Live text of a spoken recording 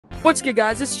What's good,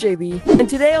 guys? It's JB, and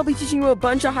today I'll be teaching you a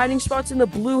bunch of hiding spots in the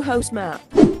Blue House map.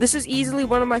 This is easily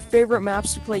one of my favorite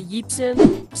maps to play Yeeps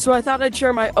in, so I thought I'd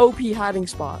share my OP hiding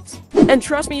spots. And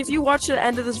trust me, if you watch to the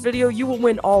end of this video, you will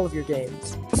win all of your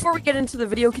games. Before we get into the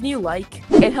video, can you like?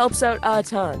 It helps out a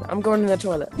ton. I'm going to the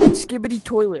toilet. Skibbity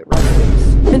toilet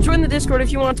reference. And join the Discord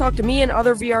if you want to talk to me and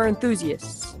other VR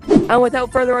enthusiasts. And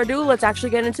without further ado, let's actually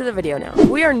get into the video now.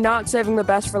 We are not saving the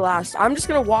best for last. I'm just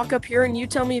gonna walk up here and you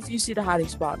tell me if you see the hiding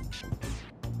spot.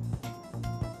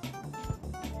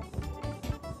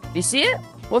 You see it?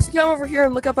 Well, if you come over here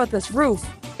and look up at this roof,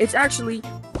 it's actually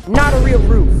not a real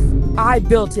roof. I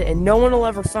built it and no one will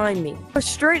ever find me. But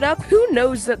straight up, who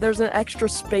knows that there's an extra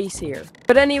space here?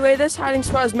 But anyway, this hiding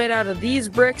spot is made out of these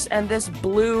bricks and this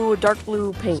blue, dark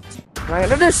blue paint. I'm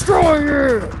gonna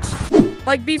destroy it!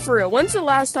 Like, be for real, when's the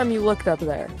last time you looked up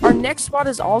there? Our next spot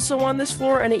is also on this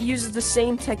floor, and it uses the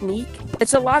same technique.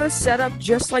 It's a lot of setup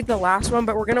just like the last one,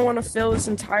 but we're gonna want to fill this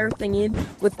entire thing in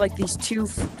with, like, these two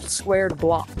squared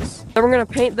blocks. Then we're gonna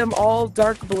paint them all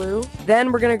dark blue.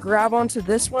 Then we're gonna grab onto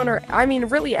this one, or, I mean,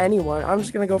 really anyone. I'm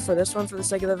just gonna go for this one for the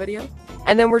sake of the video.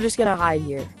 And then we're just gonna hide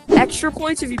here. Extra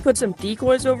points if you put some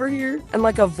decoys over here, and,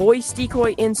 like, a voice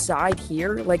decoy inside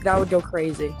here. Like, that would go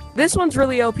crazy. This one's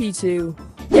really OP, too.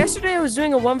 Yesterday I was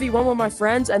doing a 1v1 with my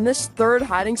friends, and this third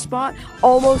hiding spot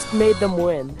almost made them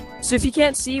win. So if you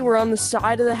can't see, we're on the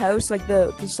side of the house, like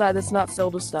the side that's not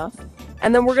filled with stuff.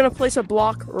 And then we're going to place a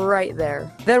block right there.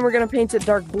 Then we're going to paint it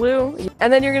dark blue,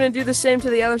 and then you're going to do the same to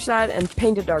the other side and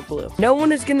paint it dark blue. No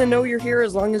one is going to know you're here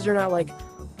as long as you're not like,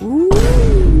 ooh.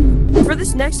 For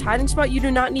this next hiding spot, you do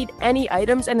not need any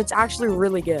items, and it's actually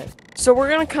really good. So we're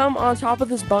going to come on top of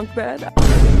this bunk bed.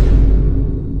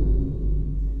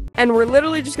 And we're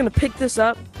literally just gonna pick this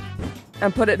up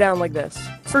and put it down like this.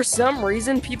 For some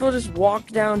reason, people just walk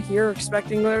down here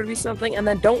expecting there to be something and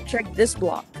then don't check this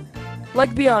block.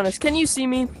 Like, be honest, can you see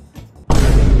me?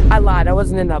 I lied, I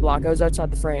wasn't in that block, I was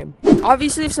outside the frame.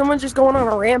 Obviously, if someone's just going on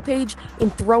a rampage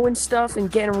and throwing stuff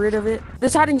and getting rid of it,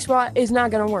 this hiding spot is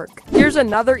not gonna work. Here's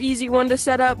another easy one to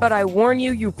set up, but I warn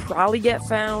you, you probably get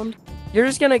found. You're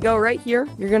just gonna go right here,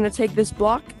 you're gonna take this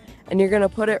block, and you're gonna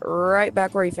put it right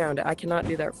back where you found it. I cannot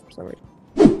do that for some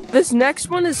reason. This next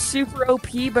one is super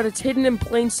OP, but it's hidden in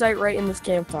plain sight right in this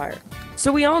campfire.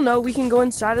 So we all know we can go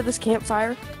inside of this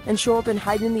campfire and show up and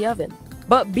hide in the oven.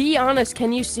 But be honest,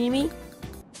 can you see me?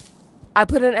 I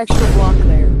put an extra block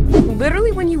there.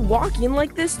 Literally, when you walk in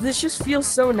like this just feels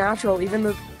so natural, even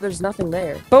though there's nothing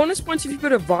there. Bonus points if you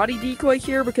put a body decoy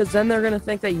here, because then they're gonna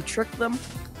think that you tricked them,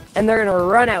 and they're gonna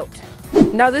run out.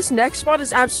 Now this next spot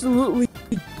is absolutely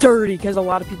dirty because a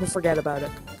lot of people forget about it.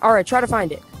 Alright, try to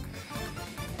find it.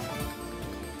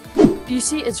 You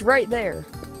see, it's right there.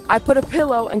 I put a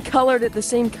pillow and colored it the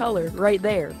same color right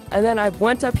there. And then I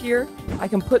went up here, I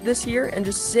can put this here and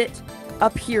just sit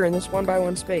up here in this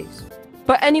 1x1 space.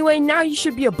 But anyway, now you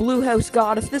should be a Blue House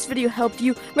god. If this video helped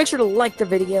you, make sure to like the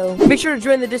video. Make sure to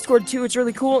join the Discord too, it's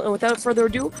really cool. And without further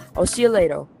ado, I'll see you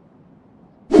later.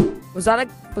 Was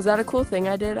that a cool thing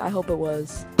I did? I hope it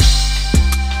was.